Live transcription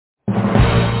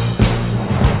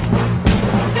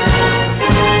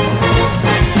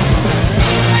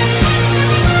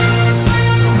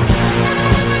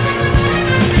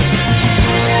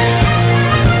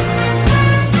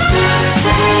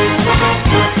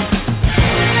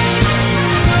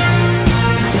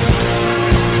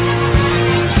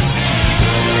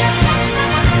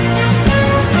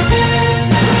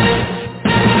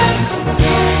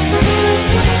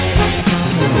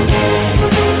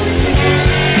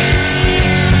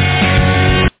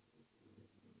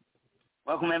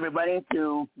Welcome everybody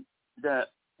to the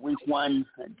Week 1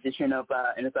 edition of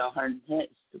NFL Hard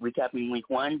Hits, recapping Week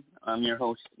 1. I'm your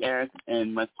host, Eric,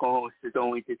 and my co-host, as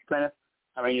always, is Cleneth.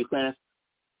 How are you, Cleneth?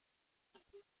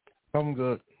 I'm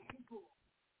good.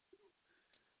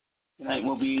 Tonight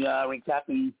we'll be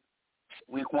recapping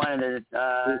Week 1 of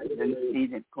the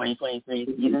season, 2023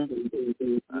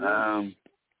 season.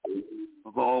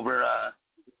 We'll go over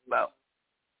about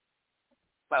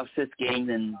 6 games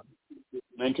and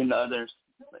mention the others,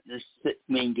 but there's 6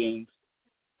 main games.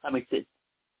 Probably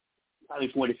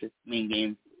 4 to 6 main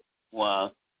games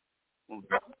we'll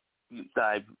deep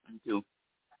dive into.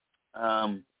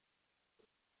 And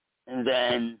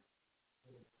then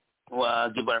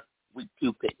we'll give our Week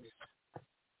 2 picks.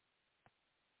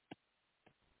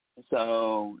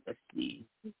 So, let's see.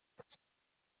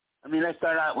 Let's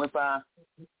start out with,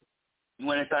 you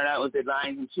want to start out with the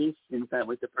Lions and Chiefs, since that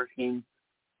was the first game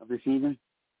of the season?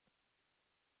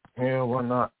 Yeah, why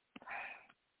not?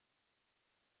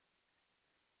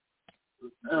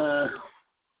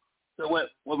 So what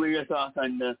were your thoughts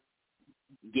on the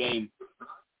game?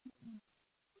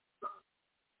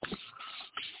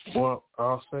 Well,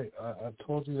 I'll say I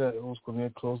told you that it was going to be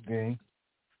a close game,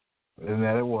 and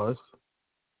that it was.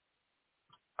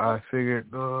 I figured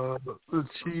the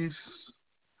Chiefs,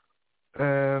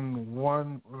 and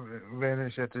one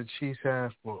advantage that the Chiefs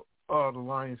have, well, the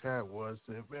Lions had, was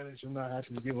the advantage of not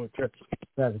having to deal with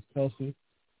Travis Kelce.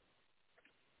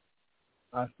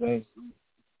 I think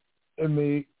it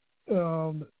made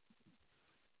the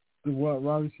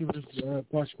wide receivers,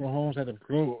 Patrick Mahomes, had to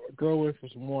go with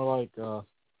was more like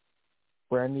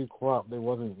brand new crop. They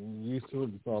wasn't used to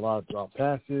it. You saw a lot of drop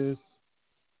passes.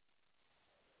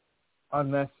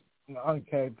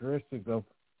 Uncharacteristic of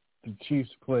the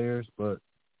Chiefs players, but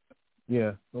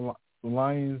yeah, the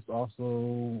Lions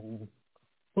also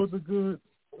was a good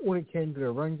when it came to the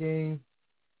run game,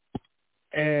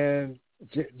 and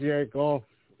Jared Goff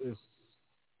is,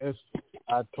 as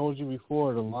I told you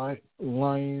before, the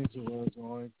Lions were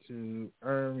going to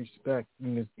earn respect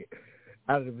in this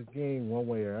out of this game one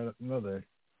way or another,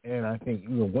 and I think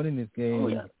even winning this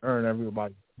game earned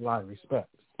everybody a lot of respect.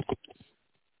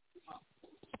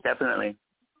 Definitely.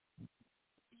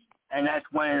 And that's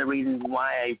one of the reasons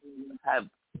why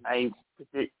I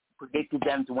predicted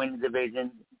them to win the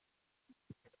division.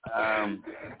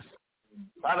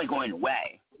 Probably going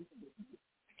away.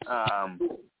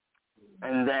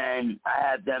 And then I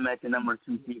have them at the number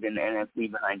 2 seed in the NFC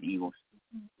behind the Eagles.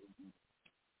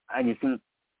 I just think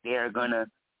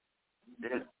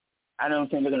I don't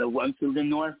think they're going to run through the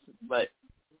North, but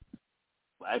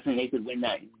I think they could win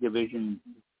that division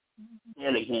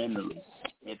fairly handily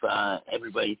if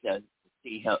everybody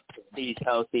stays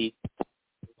healthy.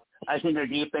 I think their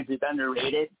defense is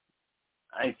underrated.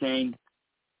 I think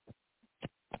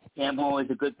Campbell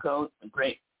is a good coach,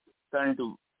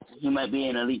 he might be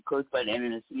an elite coach by the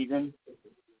end of the season.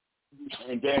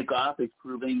 And Jared Goff is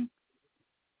proving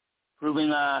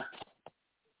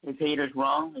his haters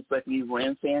wrong, especially these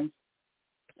Rams fans.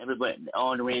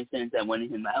 All the Rams fans that wanted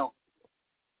him out.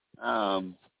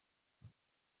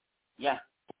 Yeah,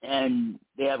 and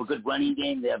they have a good running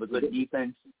game. They have a good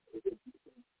defense,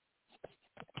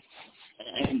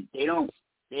 and they're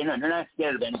not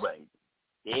scared of anybody.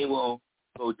 They will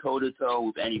go toe to toe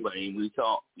with anybody. We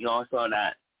all saw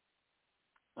that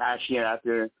last year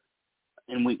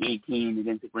in Week 18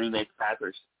 against the Green Bay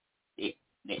Packers. They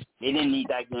didn't need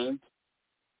that game.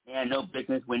 They had no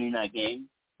business winning that game,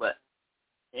 but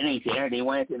they didn't care. They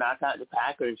wanted to knock out the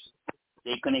Packers.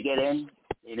 They couldn't get in.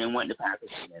 They didn't want the Packers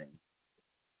to get in.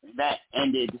 And that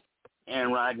ended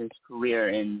Aaron Rodgers' career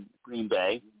in Green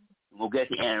Bay. We'll get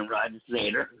to Aaron Rodgers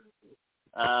later.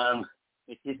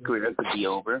 His career could be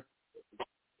over.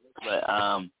 But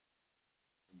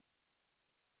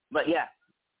yeah,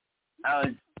 I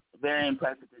was very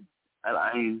impressed with the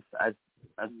Lions. I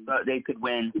thought they could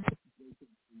win.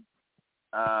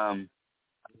 I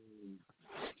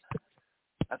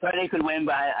thought they could win,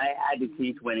 but I had the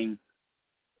Chiefs winning.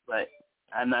 But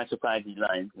I'm not surprised the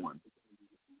Lions won.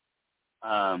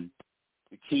 The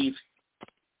Chiefs,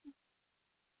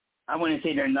 I wouldn't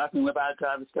say they're nothing without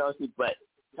Travis Kelce, but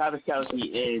Travis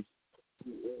Kelce is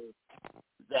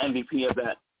the MVP of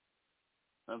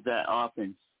that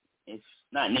offense. It's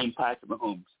not named Patrick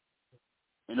Mahomes,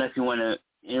 unless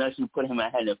you put him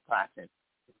ahead of Patrick,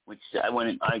 which I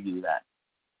wouldn't argue that,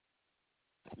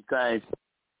 because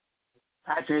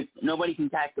Patrick, nobody can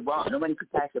catch the ball. Nobody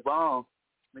could catch the ball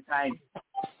besides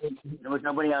there was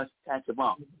nobody else to catch the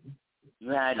ball. You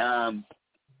had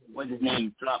what's his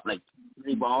name, dropped like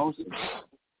 3 balls. You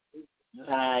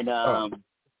had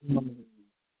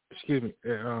excuse me,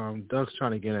 Doug's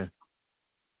trying to get in.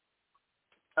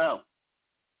 Oh.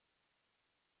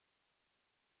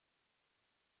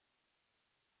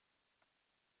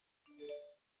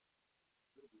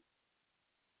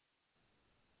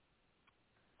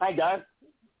 Hi, Doug.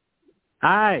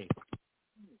 Hi.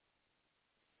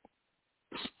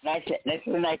 This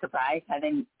is a nice surprise. I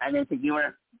didn't think you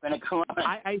were going to come on.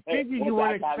 I figured you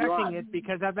weren't expecting it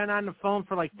because I've been on the phone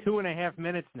for like 2.5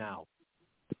 minutes now.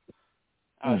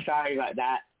 Oh, sorry about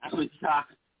that. I was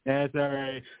shocked. That's all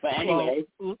right. But anyway,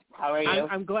 how are you?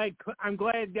 I'm glad,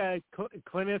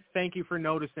 Cleneth, thank you for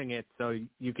noticing it so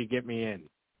you could get me in.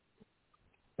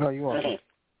 Oh, you are. And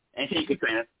thank you,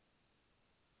 Cleneth.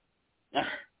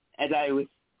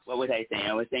 What was I saying?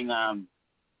 I was saying,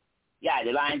 yeah,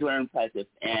 the Lions were impressive,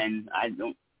 and I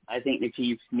think the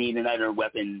Chiefs need another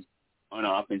weapon on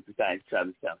offense besides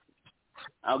Travis Kelce.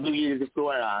 I'll give you the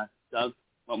floor, Doug.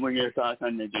 What were your thoughts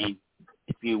on the game,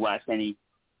 if you watched any?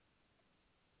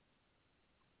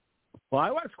 Well, I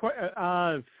watched quite.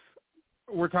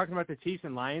 We're talking about the Chiefs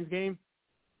and Lions game.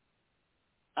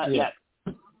 Yeah.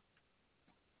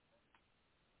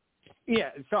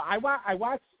 Yeah. So I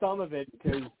watched some of it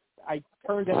because I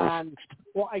turned it on.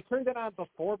 Well, I turned it on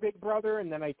before Big Brother,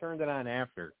 and then I turned it on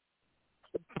after.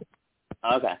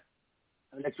 Okay.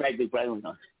 That's right, Big Brother was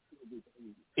on.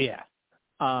 Yeah.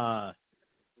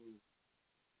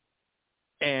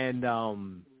 And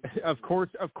of course,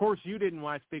 you didn't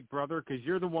watch Big Brother because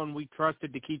you're the one we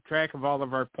trusted to keep track of all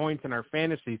of our points and our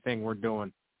fantasy thing we're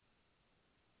doing.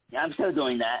 Yeah, I'm still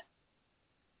doing that.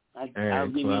 I'll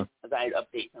give you a guide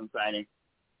update on Friday.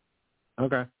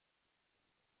 Okay.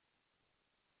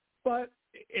 But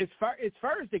as far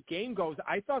as the game goes,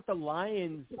 I thought the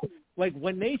Lions, like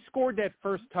when they scored that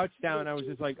first touchdown, I was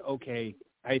just like, okay,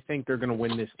 I think they're going to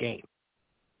win this game.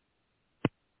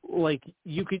 Like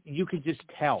you could just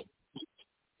tell.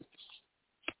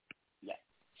 Yeah.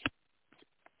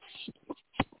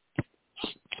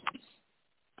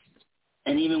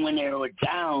 And even when they were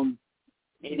down,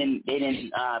 they didn't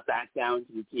back down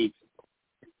to the Chiefs.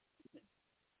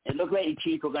 It looked like the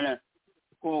Chiefs were gonna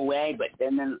pull away, but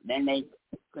then they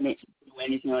couldn't do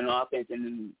anything on offense, and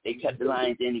then they kept the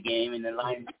Lions in the game, and the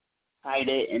Lions tied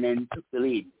it and then took the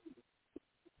lead.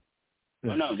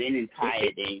 Yeah. Oh no, they didn't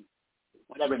tie it.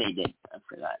 Whatever they did, I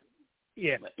forgot.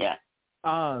 Yeah. But, yeah.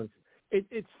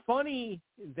 It's funny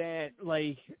that,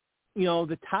 like, you know,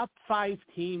 the top 5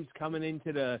 teams coming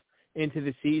into the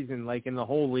season, like in the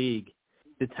whole league,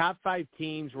 the top 5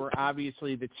 teams were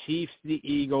obviously the Chiefs, the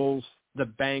Eagles, the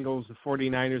Bengals, the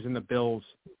 49ers, and the Bills.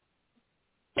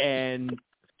 And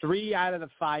 3 out of the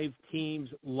 5 teams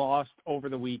lost over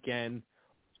the weekend.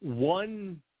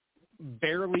 One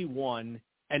barely won,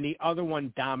 and the other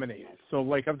one dominated. So,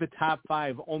 like, of the top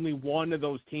 5, only one of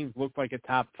those teams looked like a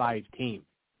top 5 team.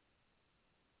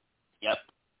 Yep.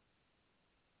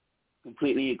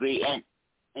 Completely agree. And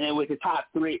it was the top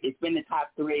 3. It's been the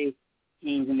top 3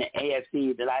 teams in the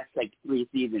AFC the last, 3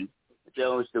 seasons.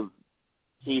 Those, the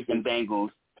Chiefs and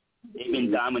Bengals. They've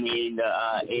been dominating the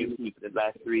AFC for the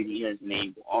last 3 years, and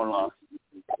they all lost.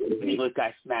 The Eagles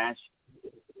got smashed.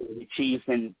 The Chiefs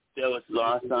and Bills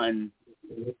lost on...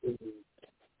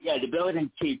 Yeah, the Bills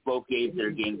and Chiefs both gave their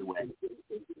games away.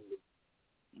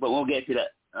 But we'll get to the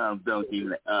Bills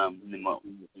game in a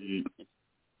moment. I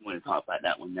want to talk about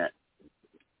that one next.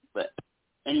 But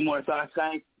any more thoughts,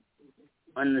 guys,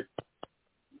 on this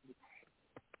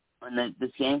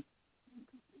game?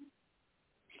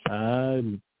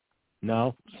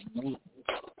 No.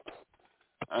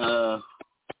 I'll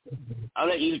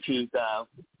let you choose.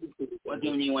 What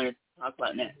game do you want to talk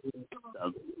about next?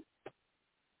 So.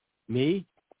 Me?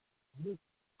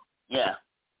 Yeah.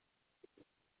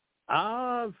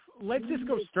 Let's just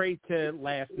go straight to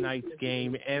last night's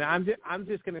game, and I'm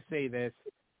just gonna say this.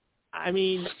 I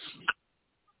mean,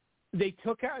 they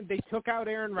took out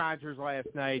Aaron Rodgers last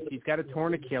night. He's got a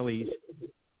torn Achilles.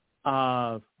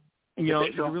 You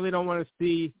really don't want to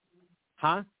see,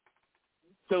 huh?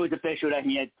 So it's official that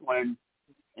he had torn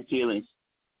Achilles.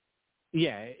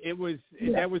 Yeah, it was.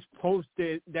 That was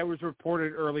posted. That was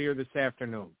reported earlier this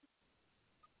afternoon.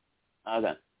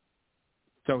 Okay.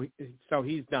 So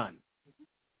he's done.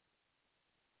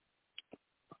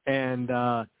 And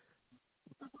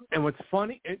what's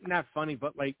funny, not funny,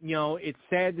 but it's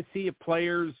sad to see a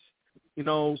player's,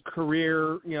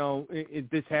 career,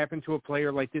 this happened to a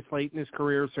player like this late in his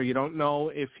career, so you don't know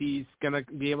if he's going to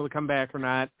be able to come back or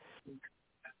not.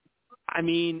 I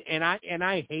mean, and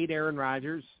I hate Aaron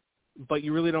Rodgers, but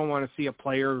you really don't want to see a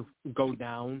player go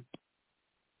down.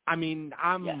 I mean,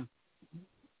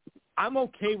 I'm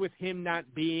okay with him not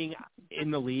being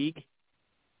in the league,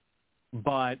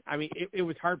 but I mean, it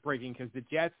was heartbreaking because it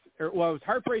was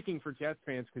heartbreaking for Jets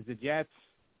fans because the Jets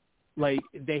like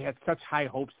they had such high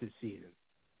hopes this season.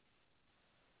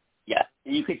 Yeah,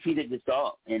 and you could see the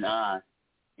result in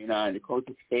the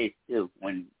coach's face too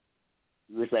when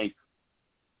he was like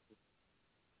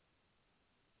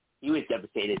he was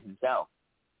devastated himself.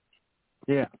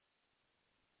 Yeah.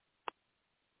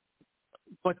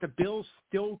 But the Bills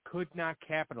still could not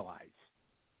capitalize.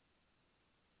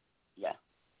 Yeah.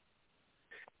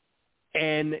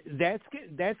 And that's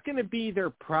going to be their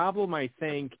problem, I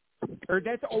think, or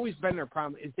that's always been their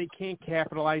problem, is they can't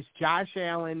capitalize. Josh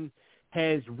Allen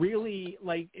has really,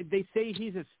 like, they say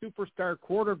he's a superstar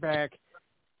quarterback.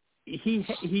 He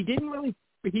didn't really,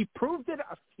 he proved it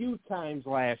a few times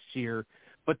last year,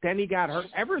 but then he got hurt.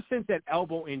 Ever since that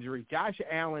elbow injury, Josh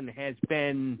Allen has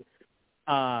been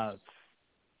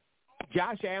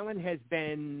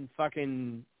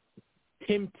fucking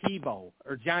Tim Tebow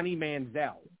or Johnny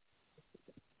Manziel.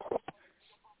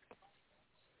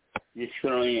 Just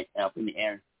throwing it up in the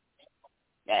air.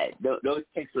 Yeah, those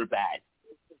kicks were bad.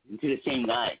 And to the same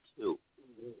guy, too.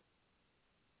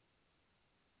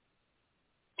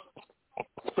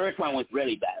 The first one was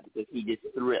really bad because he just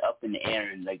threw it up in the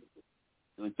air and, like,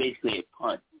 it was basically a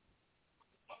punt.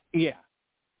 Yeah.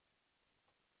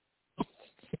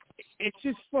 It's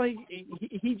just like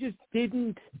he just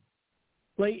didn't,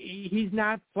 like, he's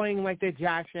not playing like the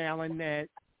Josh Allen that,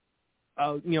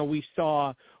 we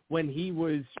saw when he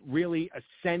was really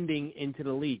ascending into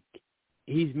the league.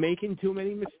 He's making too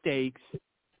many mistakes.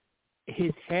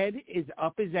 His head is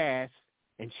up his ass,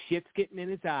 and shit's getting in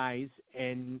his eyes,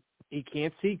 and he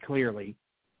can't see clearly.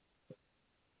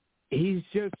 He's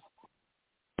just,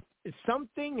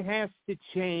 something has to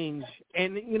change.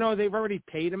 And, they've already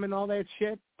paid him and all that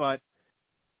shit, but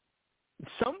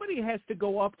somebody has to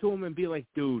go up to him and be like,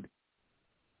 dude,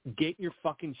 get your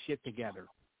fucking shit together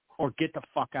or get the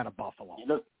fuck out of Buffalo.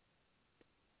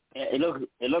 It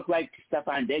looked like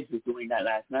Stephon Diggs was doing that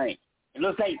last night. It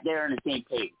looks like they're on the same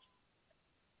page.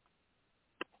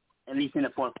 At least in the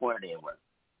fourth quarter they were.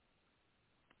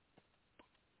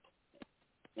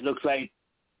 It looks like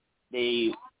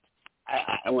they,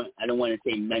 I don't want to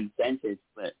say men's senses,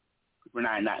 but we're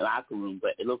not in that locker room,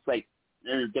 but it looks like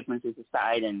there's differences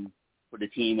aside and for the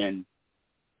team and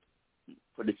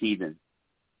for the season.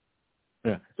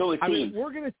 Yeah. So it seems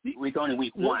we're going to see. It's only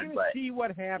week one, but we're going to see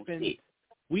what happens.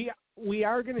 We'll we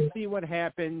are going to see what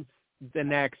happens the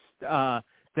next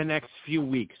few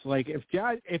weeks. Like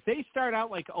if they start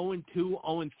out like 0-2,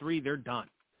 0-3, they're done.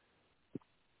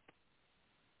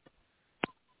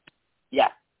 Yeah.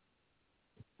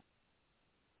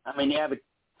 I mean, they have a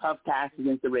tough task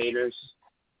against the Raiders.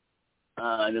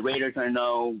 The Raiders are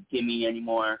no gimme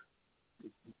anymore.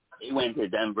 They went to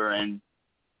Denver and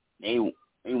they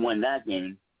won that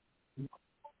game.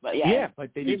 But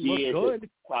but they didn't look good.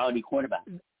 Quality quarterback.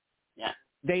 Yeah.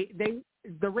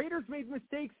 The Raiders made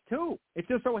mistakes too. It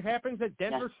just so happens that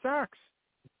Denver sucks.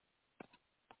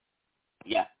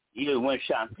 Yeah. Either one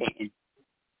Sean Payton.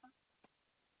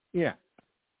 Yeah.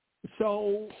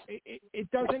 So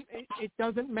it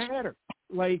doesn't matter.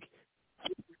 Like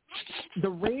the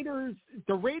Raiders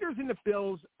and the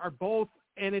Bills are both,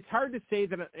 and it's hard to say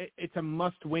that it's a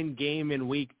must-win game in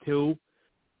week 2,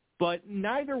 but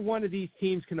neither one of these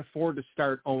teams can afford to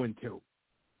start 0-2.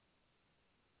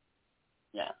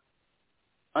 Yeah.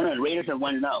 Oh no, the Raiders are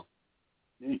 1-0.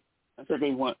 That's what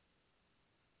they want.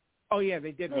 Oh yeah,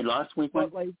 they did. They lost week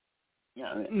 1. Like,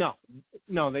 yeah.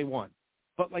 No, they won,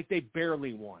 but like they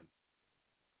barely won.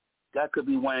 That could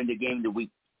be one of the game of the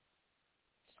week.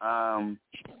 Of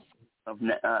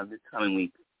this coming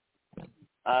week.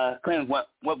 Clinton, what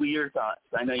were your thoughts?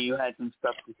 I know you had some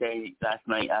stuff to say last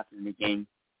night after the game.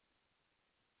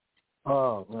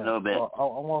 Oh, man. A little bit. I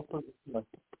want to put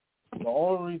the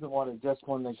only reason why they just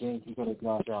won that game is because of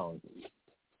Josh Allen.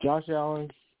 Josh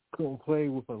Allen couldn't play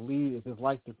with a lead if his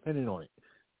life depended on it.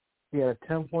 He had a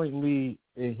 10-point lead,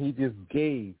 and he just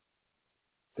gave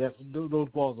those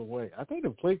balls away. I think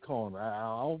the play calling,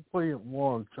 I'll play it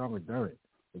more on Sean McDermott.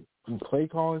 The play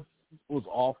calling was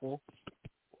awful.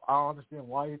 I don't understand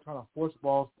why you're trying to force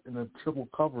balls in a triple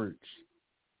coverage.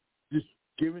 Just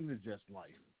giving the Jets life.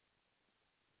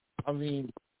 I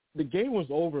mean, the game was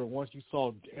over once you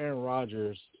saw Aaron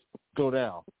Rodgers go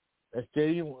down. That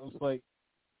stadium was like,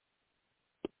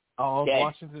 I was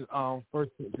watching the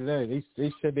first today.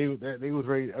 They said they was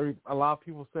ready. A lot of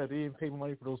people said they didn't pay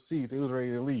money for those seats. They was ready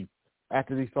to leave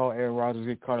after they saw Aaron Rodgers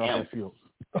get cut off the field.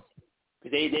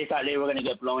 They thought they were going to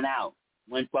get blown out.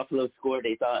 Once Buffalo scored,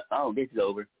 they thought, oh, this is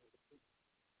over.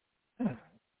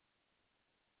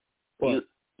 Well,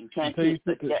 you can't just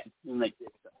put that team like this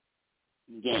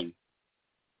in the game.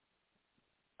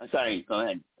 I'm sorry, go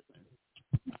ahead.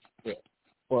 Yeah.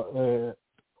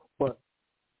 But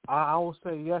I will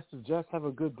say yes, the Jets have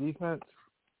a good defense,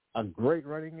 a great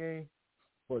running game,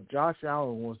 but Josh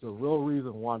Allen was the real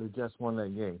reason why the Jets won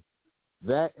that game.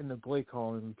 That and the play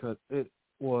calling, because it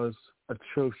was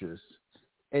atrocious.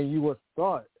 And you would have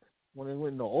thought when they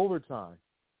went into overtime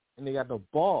and they got the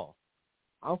ball,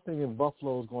 I'm thinking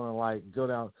Buffalo was going to, like, go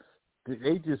down.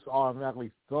 They just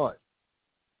automatically thought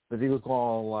that they was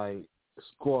going to, like,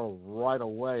 score right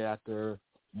away after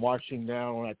marching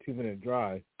down on that 2-minute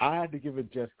drive. I had to give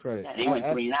it Jets credit. Yeah, they went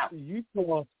 3 out. You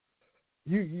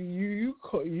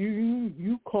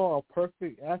call a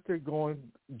perfect after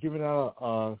giving out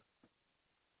a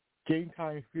game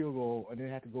time field goal and then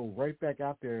have to go right back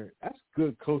out there. That's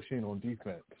good coaching on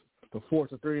defense to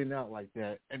force a 3 and out like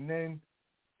that, and then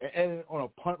on a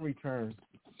punt return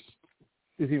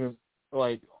is even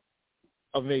like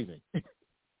amazing.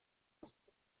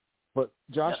 But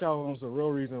Josh Allen was the real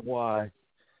reason why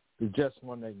the Jets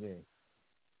won that game.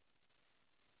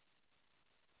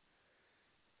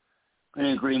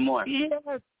 Couldn't agree more. Yeah.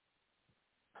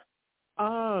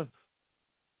 I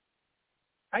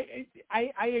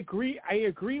agree. I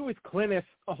agree with Cleneth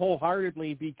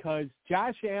wholeheartedly because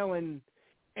Josh Allen,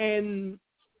 and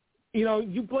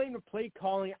you blame the play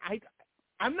calling.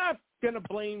 I'm not going to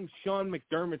blame Sean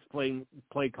McDermott's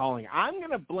play calling. I'm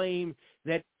going to blame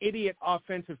that idiot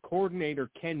offensive coordinator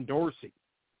Ken Dorsey.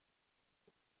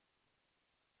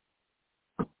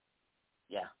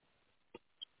 Yeah.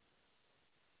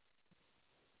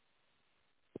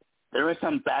 There was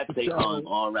some bad play calling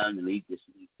all around the league this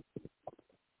week.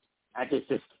 I just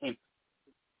came.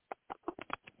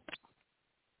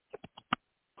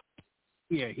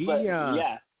 Yeah,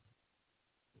 yeah.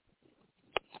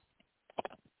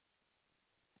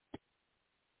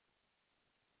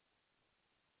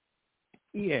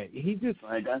 Yeah, he just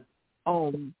like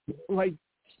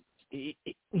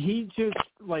he just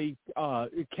like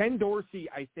Ken Dorsey,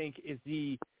 I think, is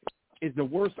the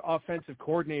worst offensive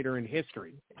coordinator in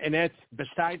history, and that's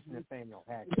besides Nathaniel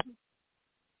Hackett.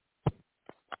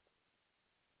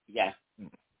 Yeah,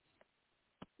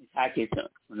 Hackett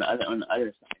on the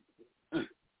other side.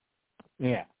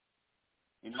 Yeah,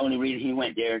 and the only reason he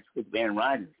went there is because of Aaron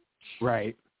Rodgers.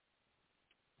 Right.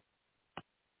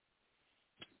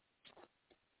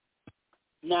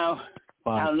 Now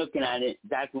looking at it,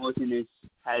 Zach Wilson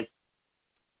has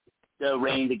still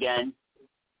reigned again.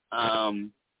 Do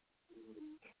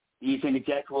you think the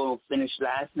Jets will finish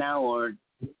last now, or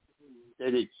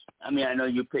did it? I mean, I know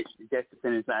you pitched the Jets to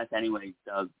finish last anyway,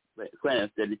 Doug. But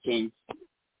Cleneth, did it change?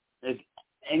 Does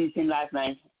anything last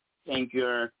night change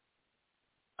your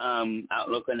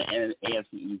outlook on the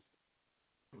AFC East?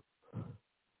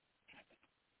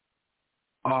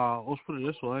 Let's put it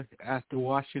this way. After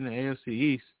watching the AFC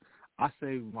East, I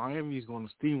say Miami's going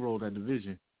to steamroll that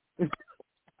division.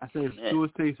 I say if Tua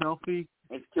stays healthy.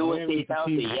 If Tua stays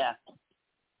healthy, yeah.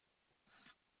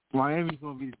 Miami's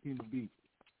going to be the team to beat.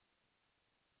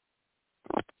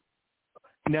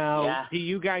 Now, do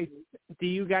you guys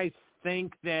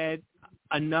think that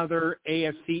another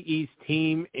AFC East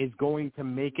team is going to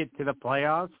make it to the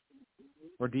playoffs,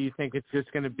 or do you think it's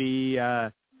just going to be?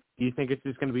 Do you think it's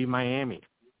just going to be Miami?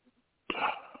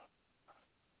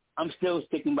 I'm still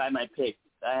sticking by my pick.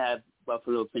 I have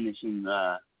Buffalo finishing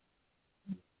second,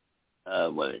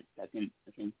 I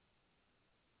think.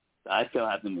 So I still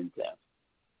have them in playoffs.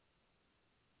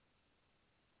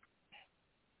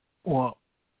 Well,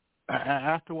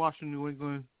 after watching New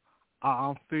England,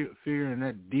 I'm figuring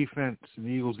that defense in the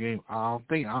Eagles game. I don't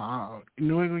think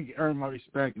New England earned my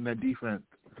respect in that defense.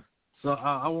 So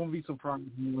I won't be surprised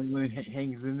if New England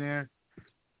hangs in there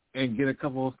and get a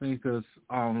couple of things because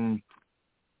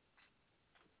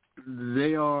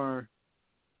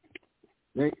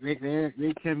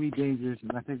they can be dangerous,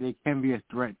 and I think they can be a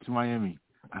threat to Miami.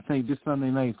 I think this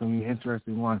Sunday night is going to be an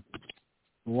interesting one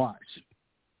to watch.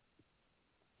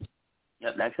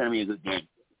 Yep, that's going to be a good game.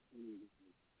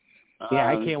 Yeah,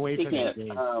 I can't wait for that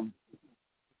game.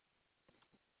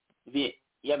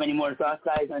 You have any more thoughts,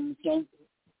 guys, on this game?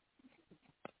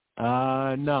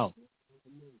 No.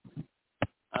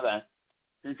 Okay.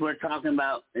 Since we're talking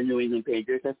about the New England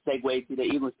Patriots, let's segue to the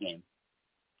Eagles game.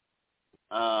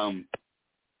 I'll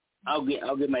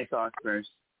give my thoughts first.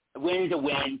 A win is a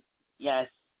win. Yes,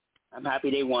 I'm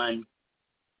happy they won,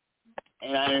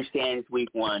 and I understand it's week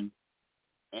 1.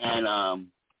 And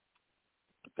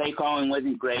play calling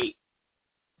wasn't great,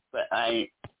 but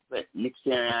Nick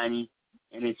Sirianni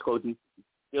and his coaching,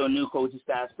 still a new coaching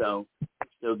staff, so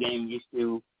still getting used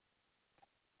to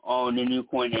all the new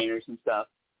coordinators and stuff.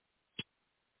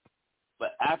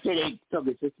 But after they took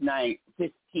a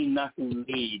 15-0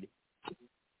 lead,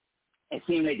 it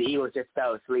seemed like the Eagles just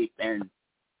fell asleep, and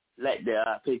let the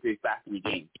Patriots back in the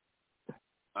game.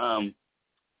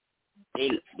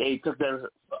 They took their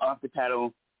foot off the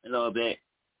pedal a little bit,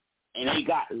 and they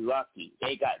got lucky.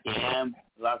 They got damn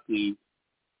lucky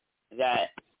that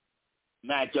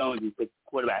Matt Jones is the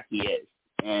quarterback he is,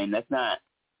 and that's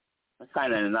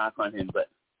kind of a knock on him. But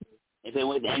if it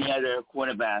was any other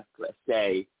quarterback, let's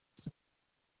say,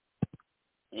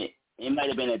 it might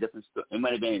have been a different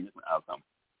outcome.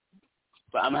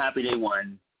 But I'm happy they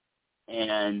won,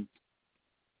 and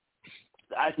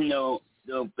I think they'll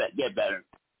get better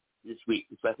this week,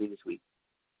 especially this week.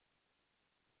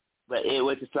 But it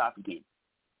was a sloppy game.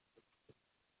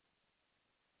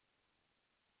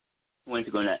 When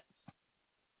to go next?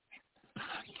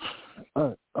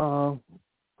 I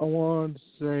want to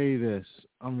say this.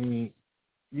 I mean,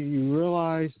 you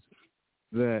realize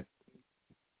that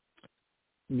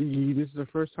this is the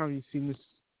first time you've seen this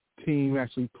team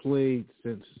actually played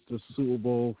since the Super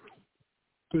Bowl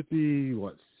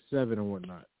 57 or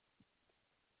whatnot.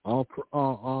 You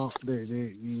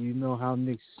know how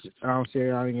Nick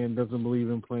Sirianni doesn't believe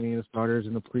in playing the starters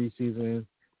in the preseason.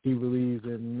 He believes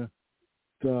in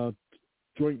the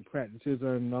joint practices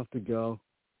are enough to go.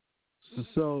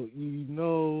 So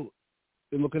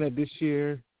looking at this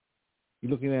year,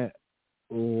 you're looking at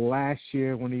last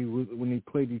year when he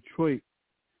played Detroit.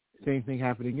 Same thing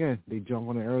happened again. They jump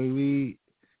on an early lead.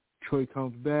 Detroit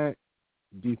comes back.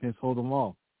 Defense hold them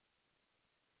off.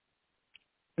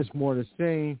 It's more the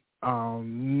same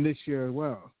this year as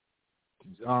well.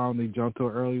 They jumped to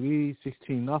an early lead,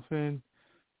 16-0.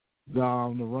 The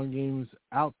run game's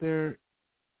out there.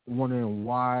 Wondering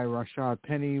why Rashad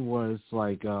Penny was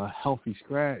like a healthy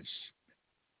scratch.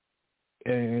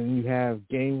 And you have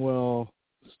Gainwell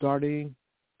starting.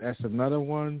 That's another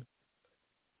one.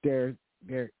 Dallas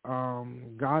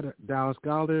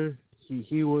Goedert,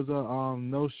 he was a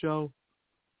no-show.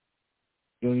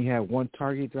 He only had one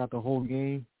target throughout the whole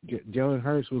game. Jalen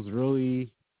Hurts was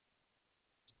really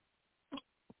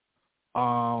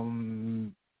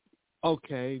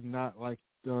okay, not like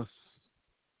the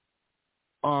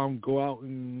go out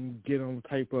and get on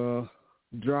type of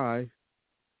drive,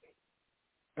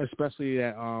 especially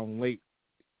that late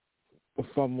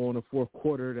fumble in the fourth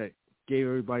quarter that gave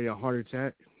everybody a heart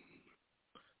attack.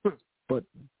 But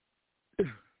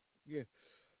yeah,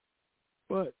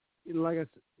 but like I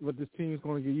said, what this team is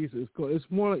going to get used to, it's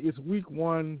more like it's week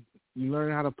one. You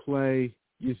learn how to play.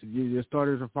 Your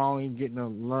starters are following, getting to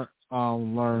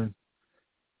learn,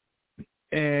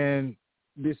 and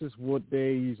this is what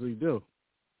they usually do.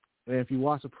 And if you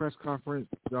watch a press conference,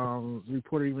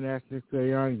 reporter even asked Nick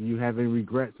Sirianni, do you have any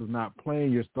regrets of not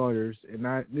playing your starters? And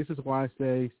this is why I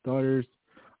say starters.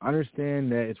 I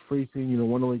understand that it's freezing, you don't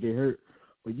want to get hurt,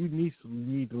 but you need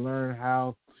to learn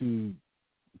how to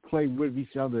play with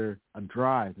each other a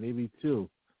drive, maybe two,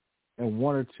 and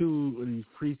one or two of these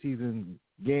preseason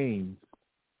games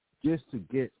just to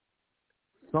get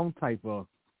some type of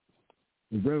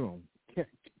rhythm,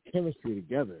 chemistry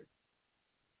together.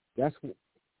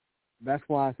 That's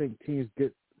why I think teams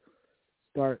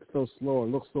start so slow or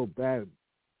look so bad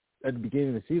at the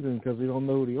beginning of the season because they don't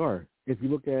know who they are. If you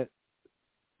look at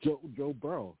Joe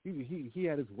Burrow, he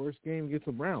had his worst game against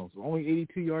the Browns, only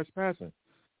 82 yards passing.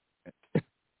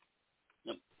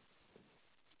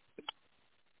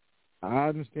 I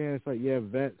understand it's like, yeah,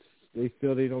 vets, they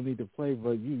feel they don't need to play,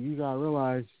 but you got to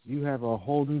realize you have a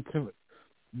whole new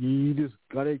you just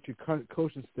got at your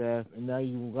coaching staff, and now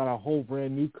you got a whole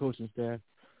brand new coaching staff.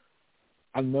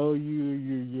 I know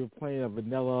you're playing a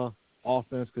vanilla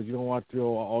offense because you don't want to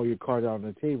throw all your cards out on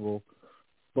the table,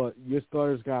 but your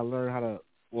starters got to learn how to,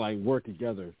 like, work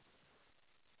together.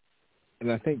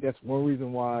 And I think that's one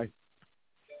reason why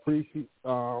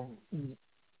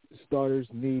starters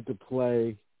need to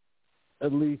play,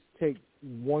 at least take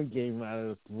one game out of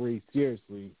the three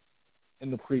seriously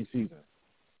in the preseason,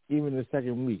 even the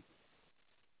second week.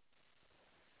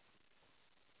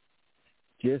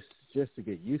 Just to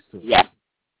get used to it. Yeah.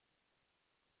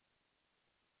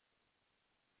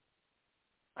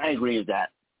 I agree with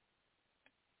that.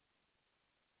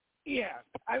 Yeah,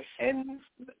 and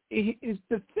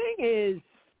the thing is,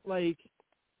 like,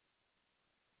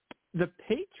 the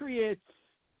Patriots,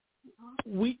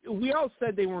 we all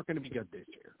said they weren't going to be good this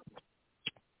year.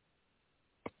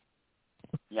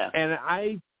 Yeah. And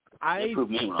I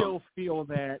still feel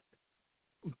that,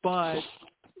 but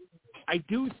I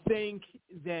do think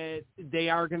that they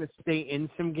are going to stay in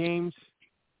some games.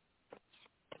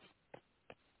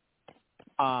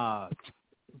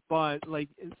 But, like,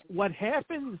 what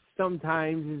happens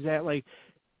sometimes is that, like,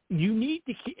 you need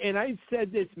to keep, and I've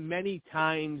said this many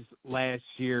times last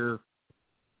year,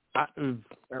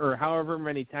 or however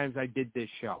many times I did this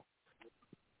show.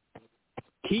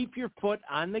 Keep your foot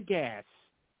on the gas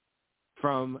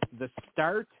from the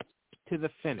start to the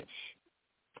finish.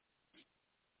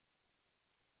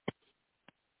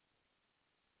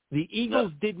 The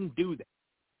Eagles didn't do that.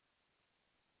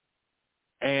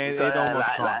 And it almost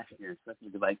cost last year, especially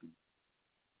the Vikings.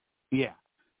 Yeah.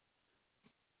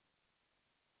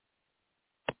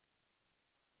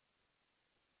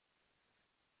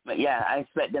 But yeah, I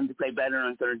expect them to play better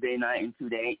on Thursday night and two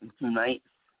nights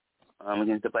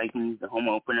against the Vikings. The home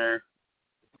opener is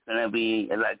gonna be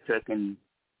electric and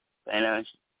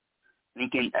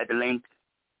Lincoln at the Link.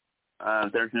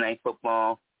 Thursday night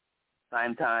football,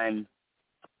 prime time,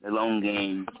 the lone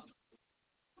game.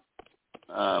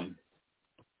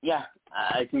 Yeah,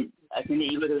 I think the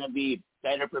Eagles are gonna be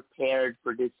better prepared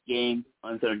for this game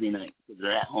on Thursday night because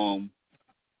they're at home.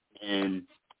 And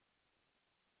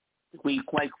to be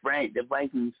quite frank, the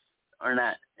Vikings are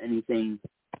not anything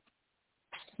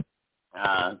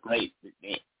great.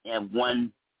 They have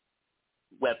one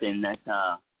weapon, that's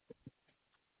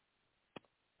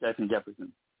Justin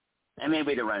Jefferson. And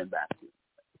maybe the running back, too.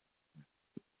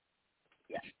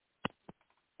 Yeah.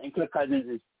 And Kirk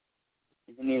Cousins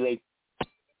isn't he like,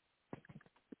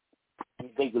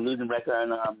 he's like the losing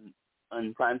record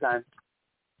on prime time.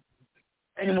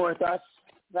 Any more thoughts,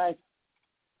 guys?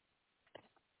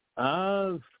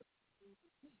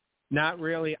 Not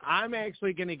really. I'm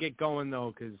actually going to get going,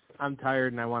 though, because I'm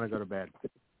tired and I want to go to bed.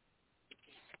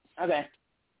 Okay.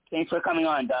 Thanks for coming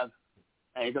on, Doug.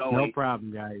 As always. No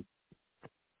problem, guys.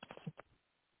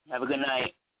 Have a good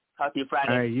night. Talk to you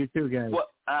Friday. All right, you too, guys.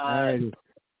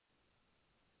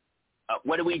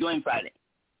 What are we doing Friday,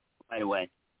 by the way?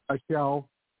 A show.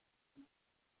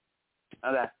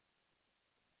 Okay.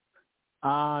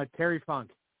 Terry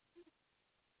Funk.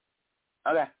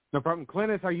 Okay. No problem.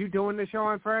 Cleneth, are you doing the show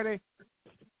on Friday?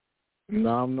 No,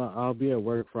 I'm not. I'll be at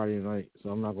work Friday night, so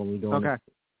I'm not going to be doing it.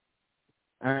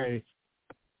 All right.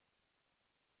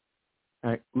 All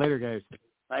right. Later, guys.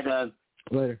 Bye, Doug.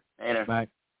 Later. Bye.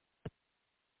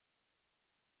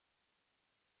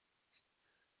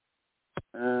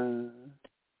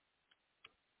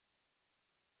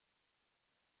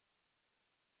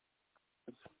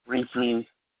 Briefly,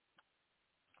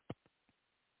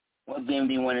 what game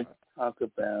do you want to talk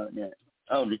about?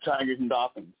 Oh, the Chargers and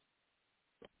Dolphins.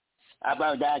 How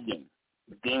about that game?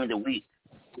 The game of the week.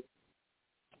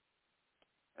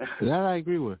 That I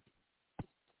agree with.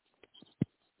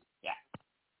 Yeah.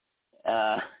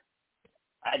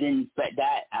 I didn't expect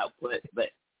that output,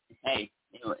 but hey,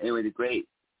 it was a great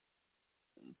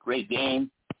game.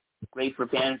 Great for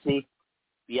fantasy.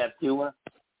 If you have Tua.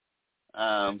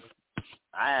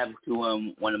 I have Tua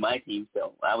on one of my teams,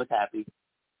 so I was happy.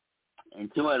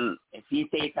 And Tua, if he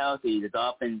stays healthy, the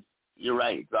Dolphins, you're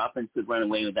right, the Dolphins could run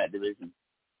away with that division.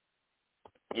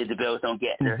 If the Bills don't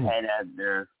get their head out of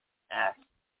their ass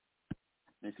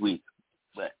this week.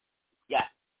 But, yeah.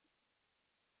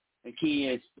 The key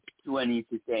is Tua needs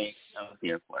to stay healthy,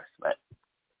 of course. But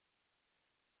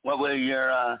what were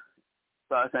your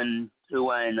thoughts on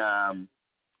Tua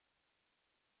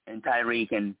and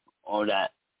Tyreek and all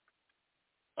that?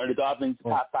 Are the Dolphins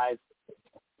top 5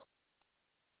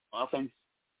 offense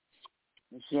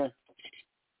this year?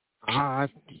 I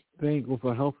think with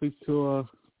a healthy Tua,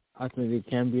 I think it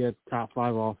can be a top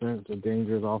 5 offense, a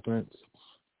dangerous offense.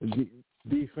 The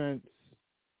defense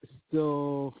is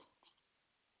still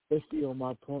iffy on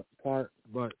my part,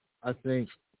 but I think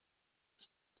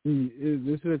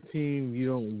this is a team you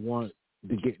don't want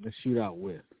to get in a shootout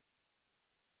with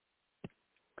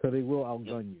because they will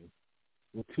outgun you.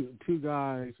 With two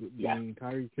guys being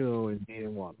Tyreek Hill and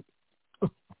Jalen Waddle.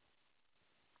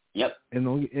 Yep.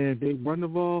 And if they run the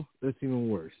ball, that's even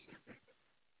worse.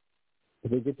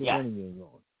 If they get the running game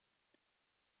going.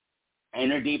 And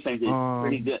their defense is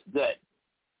pretty good.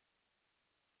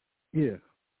 Yeah.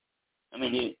 I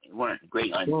mean, they weren't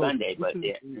great on Sunday, but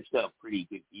they're still pretty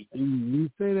good defense. You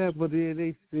say that, but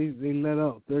they let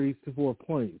up 34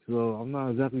 points, so I'm not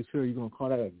exactly sure you're going to call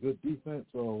that a good defense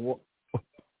or what.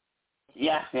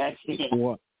 Yeah.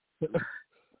 What?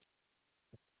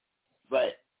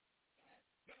 But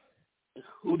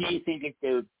who do you think is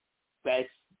the best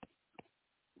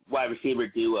wide receiver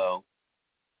duo?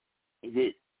 Is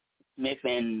it Smith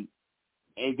and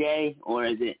AJ, or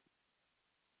is it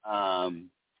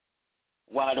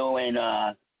Waddle and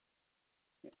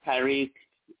Tyreek?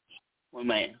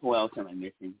 Who else am I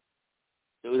missing?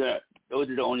 Those are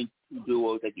the only 2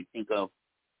 duos I can think of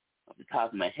off the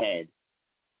top of my head.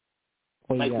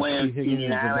 Mike Williams,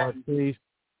 Keenan Allen,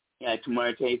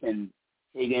 Jamar Chase, and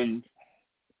Higgins.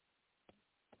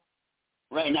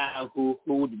 right now, who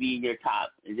would be your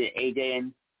top? Is it AJ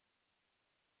and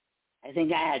I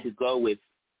think I had to go with.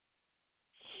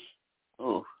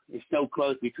 Oh, it's so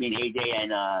close between AJ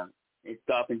and it's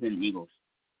Dolphins and Eagles.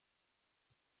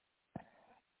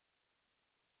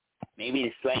 Maybe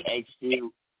a slight edge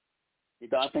to the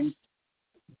Dolphins.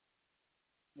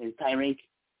 The Tyreek.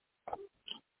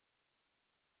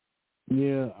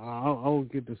 Yeah, I'll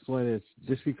get the slight edge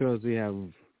just because they have,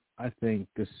 I think,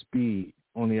 the speed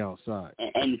on the outside.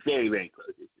 And it's very, very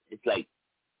close. It's like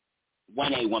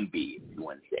 1A, 1B, if you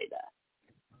want to say that.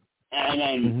 And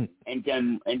then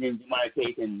Jamar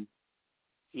Chase and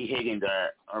T. Higgins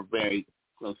are very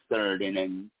close third. And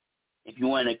then if you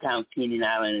want to count Keenan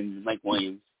Allen and Mike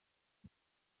Williams,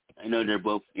 I know they're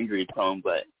both injury prone,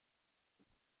 but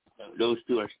those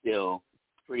two are still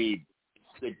pretty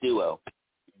good duo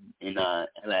in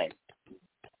LA.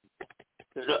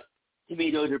 So to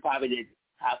me, those are probably the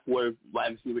top 4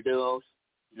 wide receiver duos.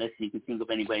 Unless you can think of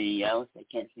anybody else, I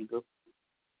can't think of.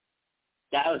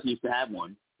 Dallas used to have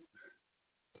one.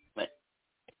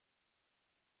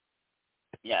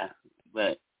 Yeah,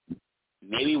 but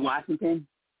maybe Washington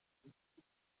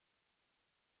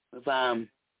with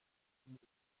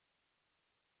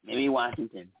maybe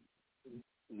Washington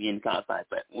will be in the top 5,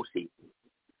 but we'll see.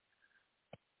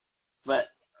 But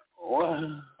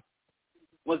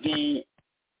what game?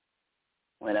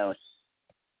 What else?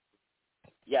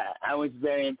 Yeah, I was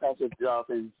very impressed with the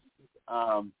Dolphins.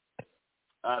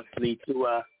 Obviously,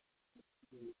 Tua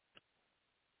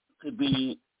could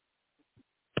be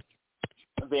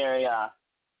very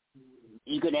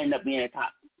he could end up being a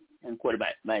top 10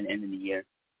 quarterback by the end of the year.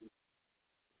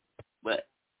 But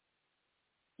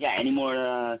yeah, any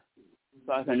more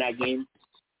thoughts on that game?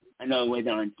 I know it was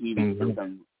on TV.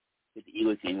 The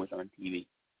Eagles game was on TV,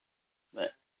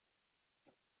 but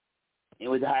it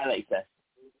was a highlight fest.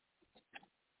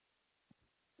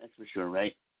 That's for sure,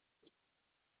 right?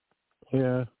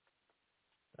 Yeah.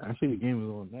 Actually, the game is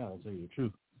on now. I'll tell you the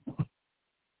truth.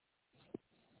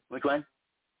 Which one?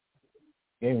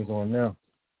 Game is on now.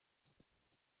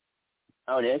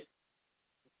 Oh, it is?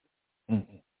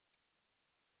 Mm-hmm.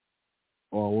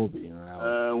 Well, it will be in an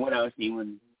hour. What else do you want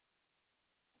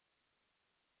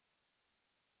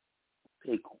to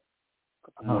pick?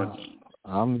 A couple more games.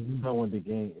 I'm done with the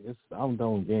game. I'm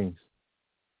done with games.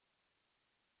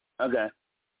 Okay.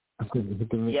 I think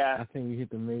we hit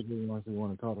the major ones we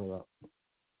want to talk about.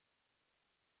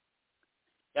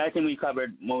 Yeah, I think we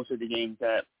covered most of the games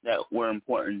that were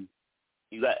important.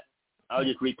 I'll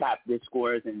just recap the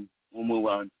scores and we'll move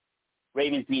on.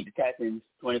 Ravens beat the Texans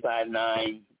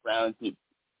 25-9. Browns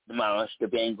demolished the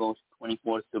Bengals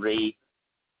 24-3.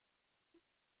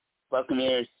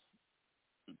 Buccaneers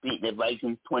beat the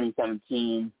Vikings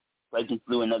 2017. Vikings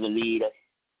blew another lead.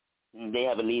 Did they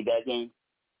have a lead that game?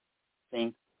 I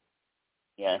think.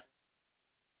 Yeah.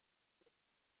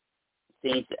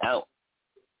 Saints out.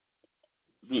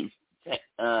 Beat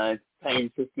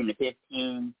Titans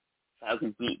 15-15.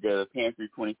 Falcons beat the Panthers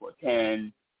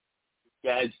 24-10.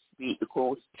 Jags beat the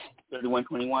Colts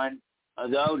 31-21.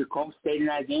 Although the Colts stayed in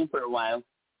that game for a while,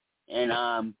 and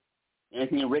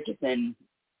Anthony Richardson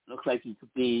looks like he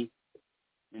could be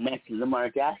the next Lamar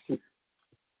Jackson.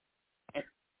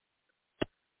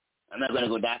 I'm not going to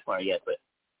go that far yet, but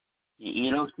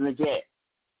he looks legit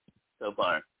so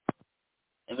far.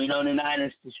 And we know the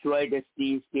Niners destroyed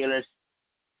the Steelers.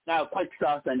 Now, quick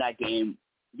thoughts on that game.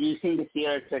 Do you think the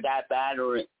Steelers are that bad,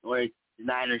 or the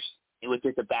Niners, it was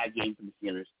just a bad game for the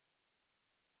Steelers?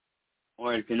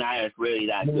 Or is the Niners really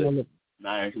that good? The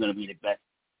Niners are going to be the best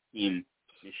team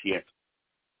this year.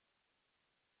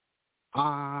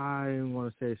 I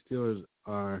want to say Steelers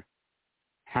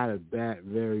had a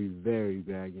very, very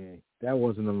bad game. That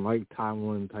wasn't a Mike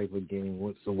Tomlin type of game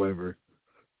whatsoever.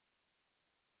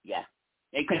 Yeah.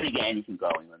 They couldn't get anything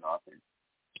going on offense.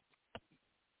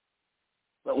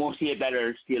 But we'll see a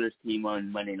better Steelers team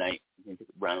on Monday night against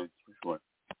the Browns for sure.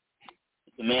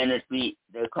 The Commanders beat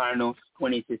the Cardinals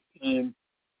 20-15.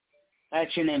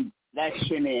 That shouldn't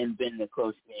have been a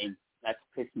close game. That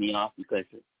pissed me off because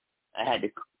I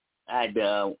had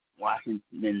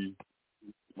Washington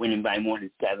winning by more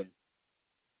than 7.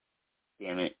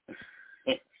 Damn it.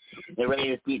 The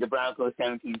Raiders beat the Broncos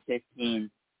 17-15.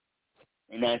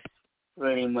 And that's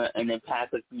pretty much, and the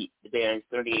Packers beat the Bears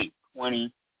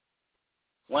 38-20.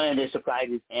 One of the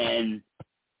surprises and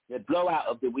the blowout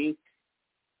of the week,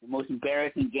 the most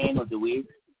embarrassing game of the week.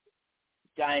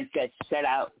 Giants got shut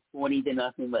out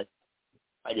 40-0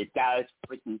 by the Dallas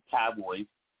freaking Cowboys.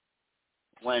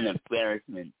 What an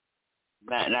embarrassment.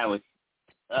 That was,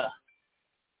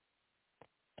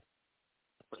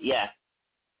 But yeah,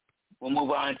 we'll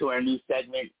move on to our new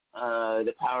segment,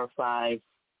 the Power Five,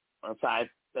 or 5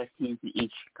 best teams in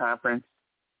each conference.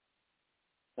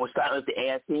 We'll start with the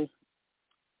AFC.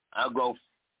 I'll go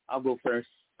first.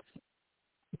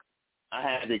 I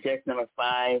have the Jets number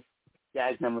 5,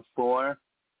 Jags number 4,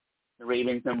 the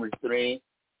Ravens number 3,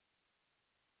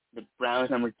 the Browns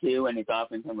number 2, and the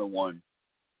Dolphins number 1.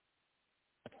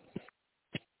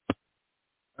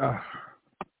 All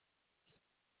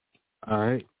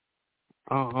right.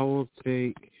 I will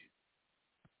take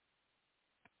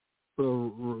the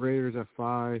Raiders at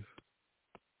 5.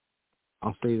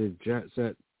 I'll say the Jets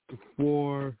at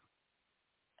 4.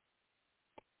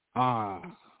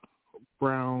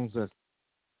 Browns at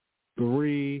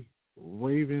 3.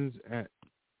 Ravens at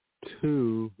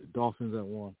 2. Dolphins at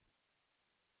 1.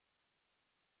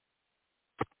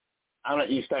 I'll let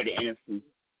you start the NFC.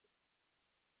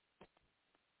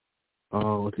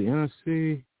 With the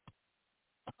NFC,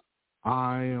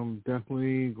 I am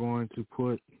definitely going to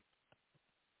put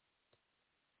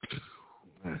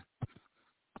the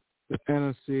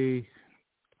NFC.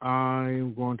 I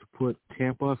am going to put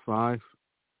Tampa at 5.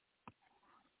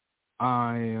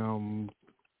 I am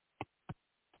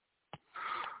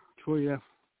Detroit at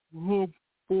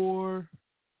 4.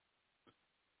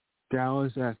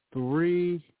 Dallas at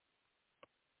 3.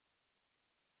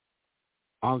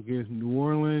 I'll give New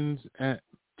Orleans at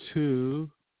 2.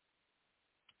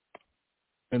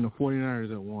 And the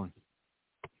 49ers at 1.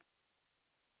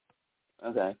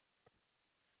 Okay.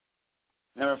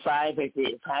 Number 5 is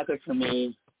the Packers for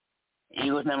me.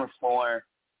 Eagles number 4.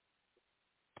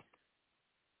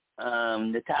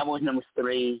 The Cowboys number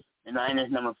 3. The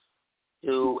Niners number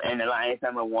 2. And the Lions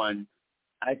number 1.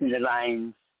 I think the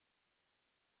Lions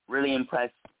really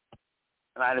impressed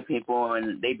a lot of people,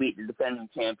 and they beat the defending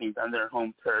champions on their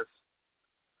home turf.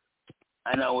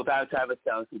 I know without Travis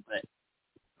Kelce,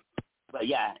 but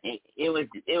yeah, it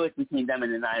was between them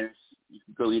and the Niners. You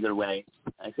could go either way,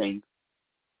 I think.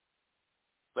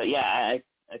 But yeah,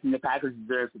 I think the Packers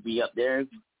deserve to be up there.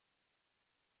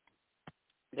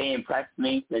 They impressed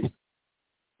me that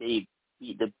they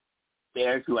beat the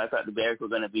Bears, who I thought the Bears were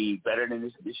going to be better than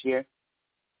this year.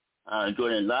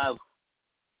 Jordan Love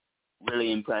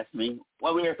really impressed me.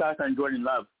 What were your thoughts on Jordan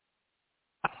Love?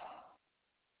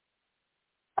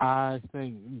 I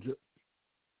think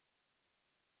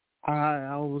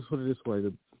I will put it this way: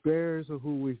 the Bears are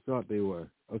who we thought they were.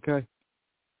 Okay.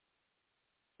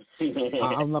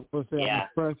 I'm not going to say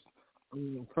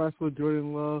I'm impressed with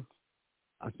Jordan Love.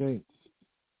 I think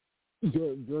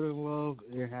Jordan Love,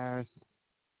 it has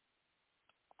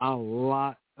a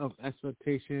lot of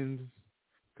expectations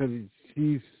because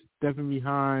he's stepping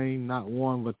behind not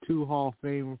one but 2 Hall of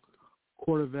Fame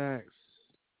quarterbacks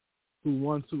who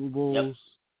won Super Bowls,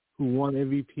 who won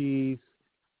MVPs,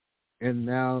 and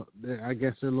now I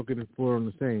guess they're looking for him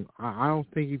the same. I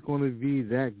don't think he's going to be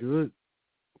that good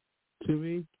to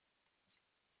me.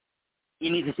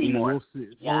 You need to see more.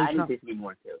 Yeah, I need to see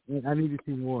more too. I need to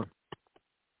see more.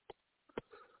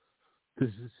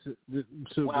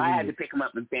 I had to pick him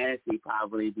up in fantasy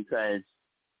probably because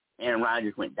Aaron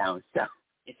Rodgers went down, so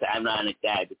I'm not a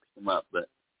guy to pick him up. But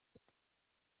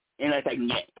unless I can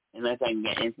get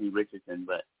Anthony Richardson,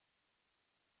 but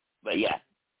yeah.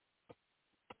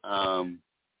 My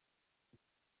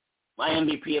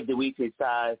MVP of the week is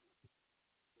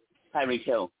Tyreek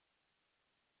Hill.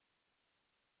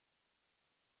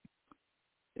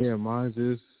 Yeah, mine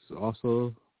is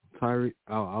also Tyreek.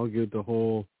 I'll give the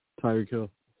whole Tyreek Hill.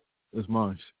 It's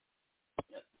mine.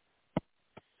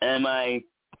 And my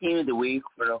team of the week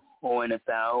for the whole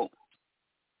NFL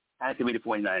has to be the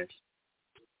 49ers.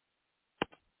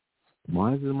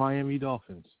 Mine is the Miami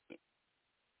Dolphins.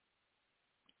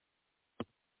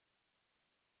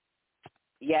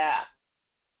 Yeah.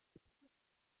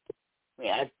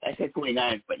 I said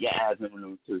 49ers, but yeah, I have them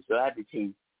number 2, so I have to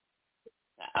change.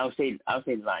 I'll say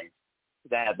the Lions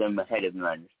because I have them ahead of the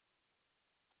Niners.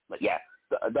 But yeah,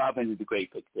 the Dolphins is a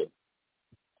great pick too.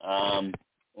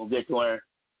 We'll get to our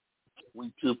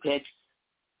week 2 picks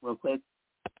real quick.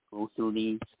 Go through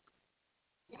these.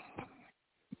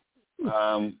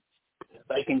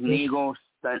 Vikings and Eagles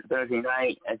Thursday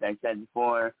night, as I said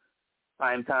before,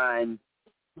 prime time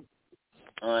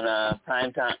on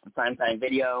prime time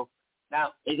video.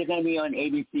 Now, is it going to be on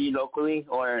ABC locally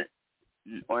or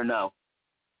no?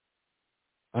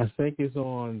 I think it's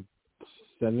on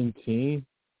 17.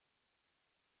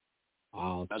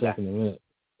 I'll check in a minute.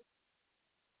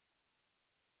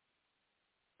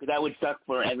 Because that would suck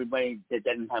for everybody that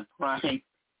doesn't have Prime.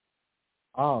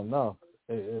 Oh, no.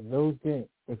 Those games,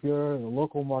 if you're in the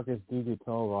local markets, do get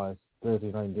televised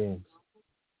Thursday night games.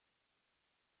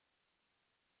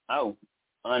 Oh,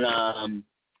 on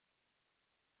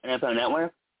NFL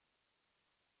Network?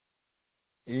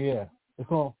 Yeah, it's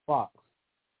on Fox.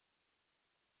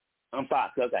 On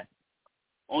Fox, okay.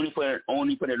 Only for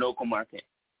the local market,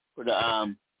 for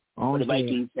the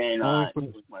Vikings and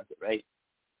Eagles market, right?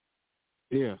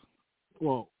 Yeah.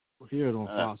 Well, here it's on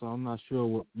Fox. I'm not sure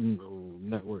what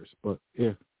networks, but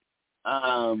yeah.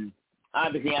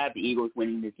 Obviously, I have the Eagles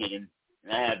winning this game,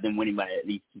 and I have them winning by at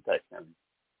least 2 touchdowns.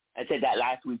 I said that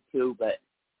last week too, but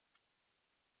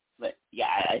yeah,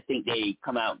 I think they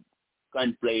come out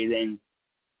guns blazing.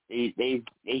 They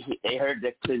heard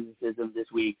the criticism this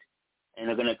week, and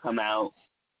they're gonna come out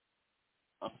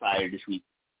on fire this week.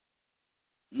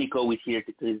 Nick always hears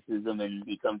the criticism, and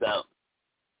he comes out,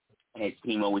 and his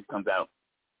team always comes out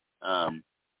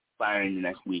firing the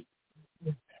next week.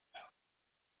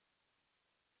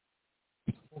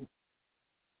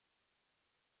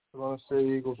 I'm going to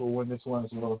say Eagles will win this one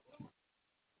as well.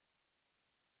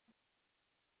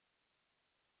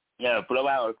 Yeah,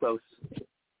 blowout or close.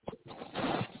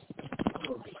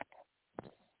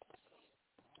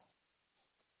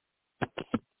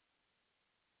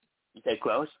 You said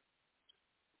close?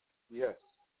 Yes.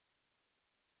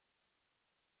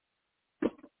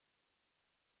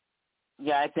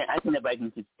 Yeah, I think the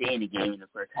Vikings could stay in the game in the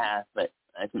first half, but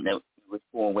I think that was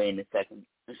 4 away in the second.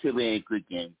 It should be a good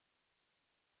game.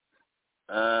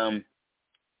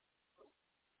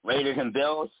 Raiders and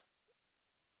Bills.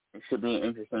 It should be an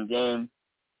interesting game.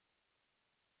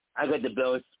 I got the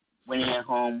Bills winning at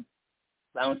home,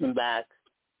 bouncing back,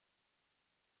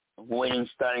 avoiding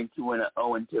starting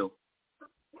 0-2.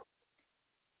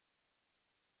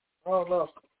 Oh, no.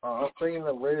 I'm thinking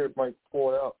the Raiders might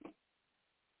pull it out.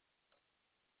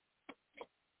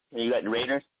 So you got the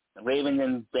Raiders, the Ravens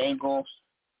and Bengals,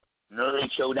 another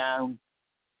showdown.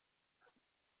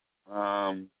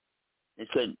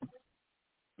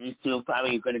 These two are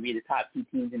probably going to be the top 2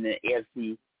 teams in the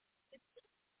AFC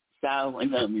South,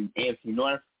 AFC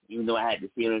North. Even though I had the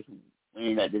Steelers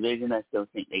winning that division, I still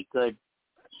think they could,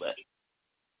 but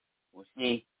we'll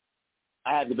see.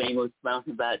 I have the Bengals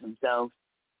bouncing back themselves,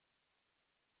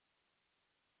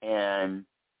 and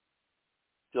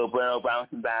Joe Burrow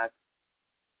bouncing back.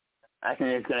 I think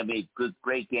it's going to be a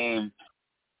great game.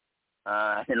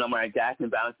 I think Lamar Jackson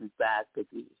bounces back because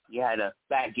he had a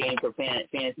bad game for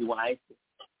fantasy-wise.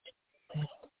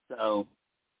 So,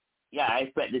 yeah, I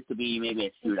expect this to be maybe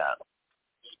a shootout.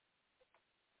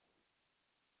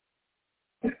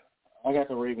 I got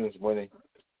the Ravens winning.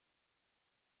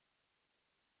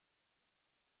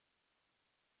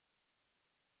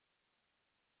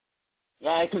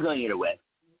 Yeah, it could go either way.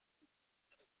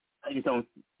 I just don't.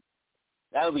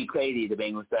 That would be crazy if the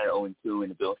Bengals started 0-2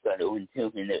 and the Bills started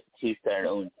 0-2 and the Chiefs started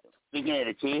 0-2. Speaking of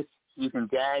the Chiefs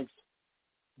and Jags.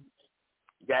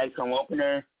 Jags home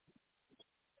opener.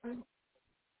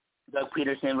 Doug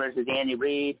Peterson versus Andy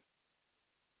Reid.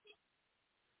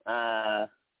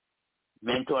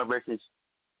 Mentor versus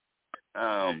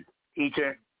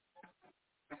teacher.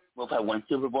 Both have won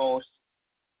Super Bowls.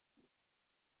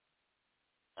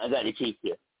 I got the Chiefs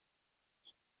here.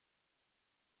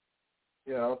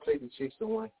 Yeah, I'll take the Chiefs to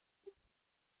win.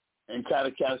 And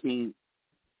Travis Kelce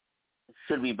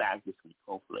should be back this week,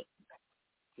 hopefully.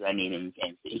 Because I need him in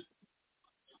Kansas City.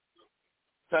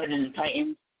 Chargers and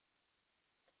Titans.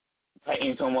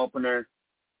 Titans home opener.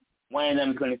 One of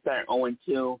them is going to start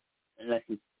 0-2 unless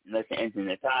it ends in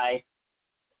a tie.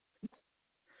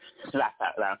 Laugh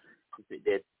out loud if it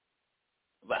did.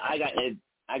 But I got the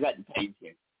Titans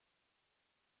here.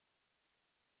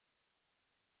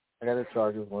 I got the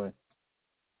Chargers winning.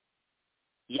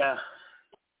 Yeah,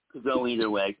 could go either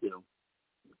way too.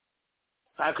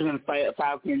 Falcons. I got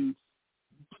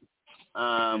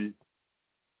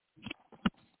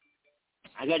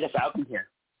the Falcons here.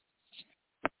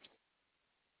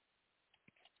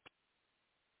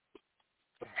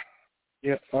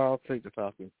 Yeah, I'll take the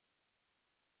Falcons.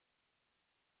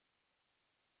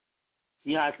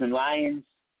 Seahawks and Lions.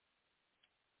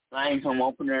 Lions home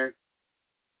opener.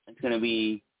 It's gonna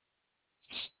be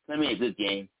a good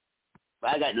game. But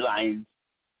I got the Lions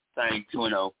starting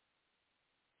 2-0.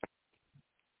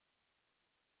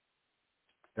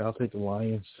 Yeah, I'll take the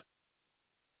Lions.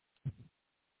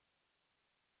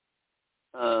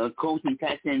 Colts and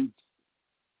Texans.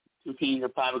 2 teams are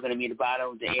probably going to be at the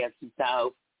bottom of the AFC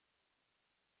South.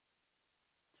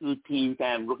 2 teams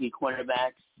have rookie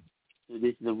quarterbacks. So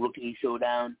this is a rookie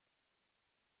showdown.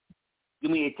 Give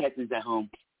me the Texans at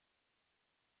home.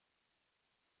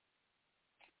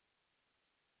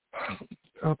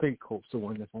 I'll take Colts to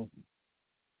win this one.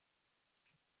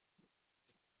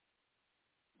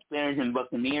 Bears and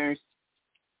Buccaneers.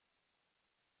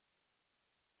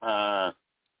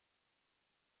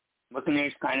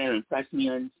 Buccaneers kind of impressed me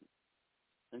on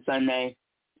Sunday.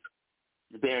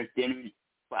 The Bears didn't,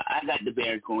 but I got the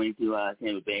Bears going to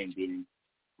Tampa Bay and beating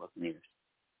Buccaneers.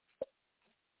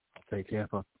 I'll take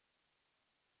Tampa.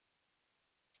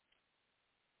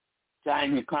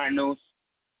 Giants and Cardinals.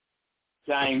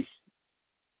 Giants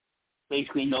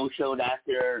basically no-showed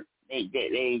after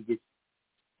they just,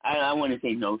 I want to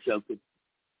say no-show because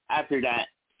after that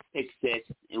pick six,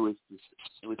 it was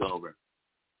over.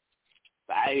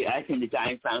 But I think the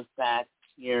Giants bounced back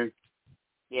here.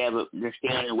 They're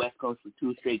staying on the West Coast for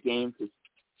 2 straight games.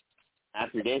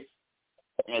 After this,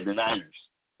 they have the Niners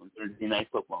on Thursday Night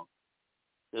Football.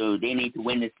 So they need to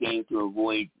win this game to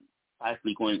avoid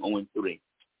possibly going 0-3.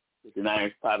 Because the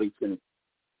Niners are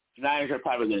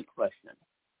probably going to crush them.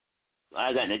 So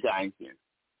I got the Giants here.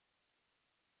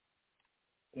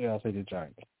 Yeah, I'll take the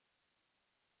Giants.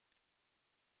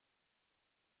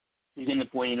 He's in the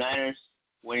 49ers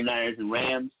and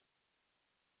Rams.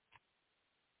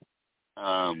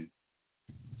 I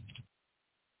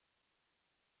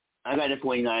got the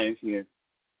 49ers here.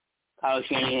 Kyle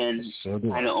Shanahan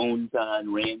kind of owns the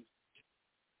Rams.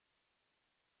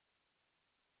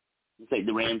 It's like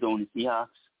the Rams own the Seahawks.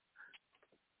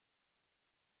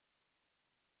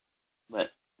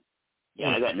 But,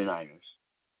 yeah, I got the Niners.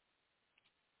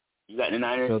 You got the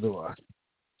Niners? So do I.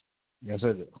 Yes,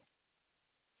 I do.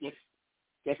 Yes.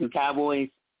 Jets and Cowboys.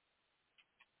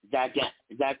 Zach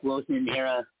Wilson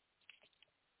era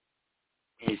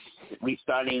is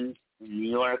restarting in New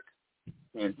York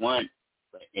since once,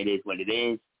 but it is what it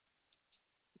is.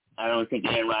 I don't think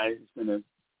Aaron Rodgers is going to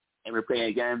ever play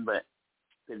again, but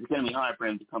it's going to be hard for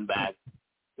him to come back.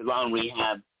 It's a long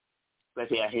rehab,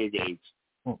 especially at his age.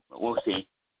 But we'll see.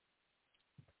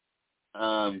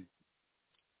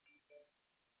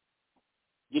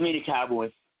 Give me the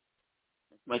Cowboys.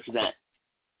 As much as that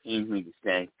pains me to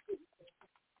stay.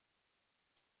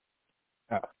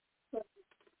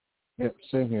 Yep,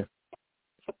 same here.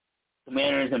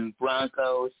 Commanders and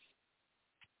Broncos.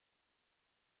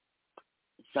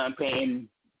 Sean Payton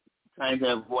trying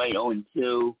to avoid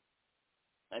 0-2.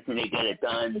 I think they get it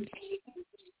done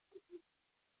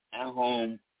at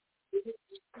home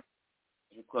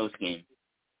in a close game.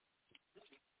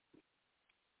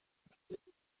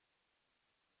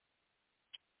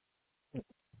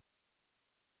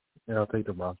 Yeah, I'll take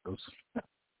the Broncos.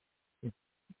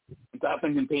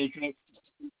 Dolphins and Patriots.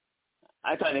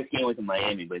 I thought this game was in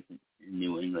Miami, but it's in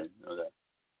New England. Okay.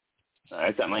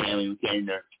 I thought Miami was getting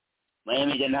there.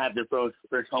 Miami didn't have their first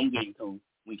home game until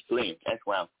week 3. That's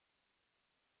wow.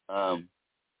 I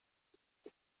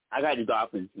got the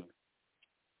Dolphins here.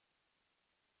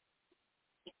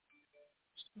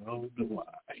 So do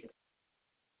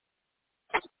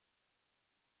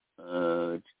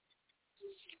I.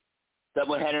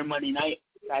 Doubleheader Monday night,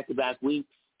 back-to-back weeks.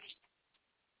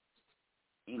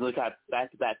 Eagles have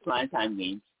back-to-back primetime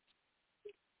games.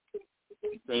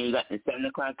 So you got the 7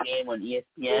 o'clock game on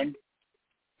ESPN,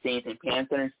 Saints and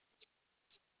Panthers.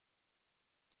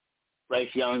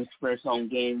 Bryce Young's first home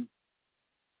game.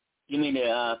 Give me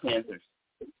the Panthers.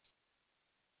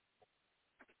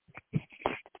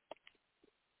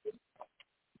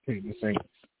 Take the Saints.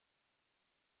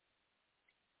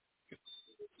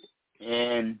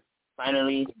 And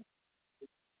finally,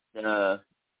 the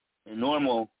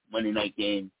normal Monday night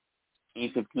game,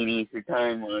 8:15 Eastern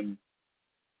time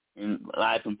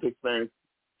live from Pittsburgh.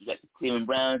 You got the Cleveland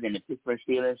Browns and the Pittsburgh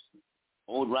Steelers.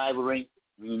 Old rivalry,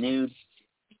 renewed.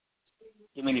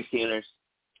 Give me the Steelers.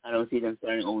 I don't see them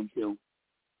starting 0-2.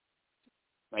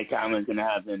 Mike Tomlin's going to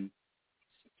have them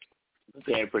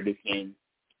prepared for this game.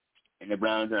 And the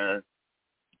Browns are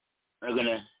going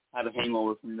to have a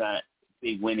hangover from that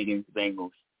big win against the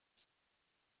Bengals.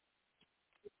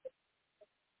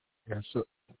 Yeah, so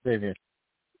same here.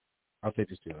 I'll take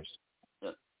the Steelers.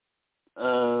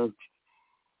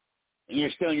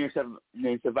 You're still in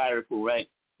the survivor pool, right?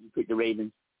 You picked the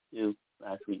Ravens too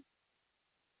last week.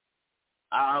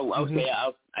 I'll say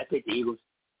I picked the Eagles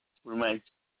for my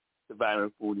survivor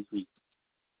pool this week.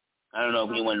 I don't know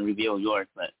if you want to reveal yours,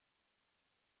 but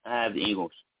I have the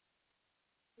Eagles.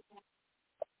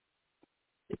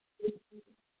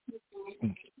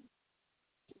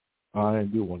 I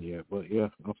didn't do one yet, but yeah,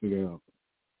 I'll figure it out.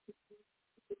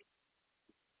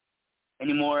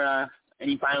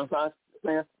 Any final thoughts,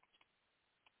 Cleneth?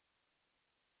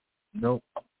 Nope.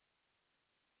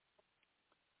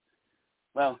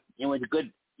 Well, it was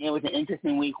an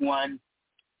interesting week 1.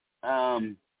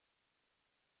 Not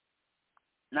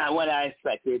what I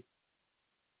expected.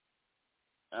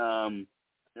 There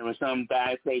was some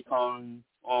bad play calling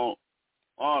all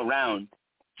around,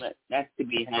 but that's to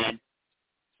be had.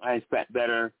 I expect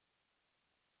better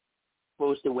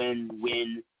supposed to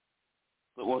win,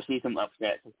 but we'll see some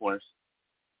upsets, of course.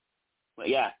 But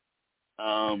yeah,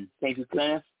 thank you,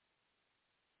 Cleneth,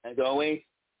 as always,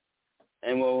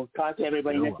 and we'll talk to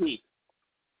everybody next week.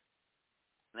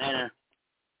 Later.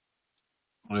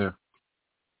 Yeah.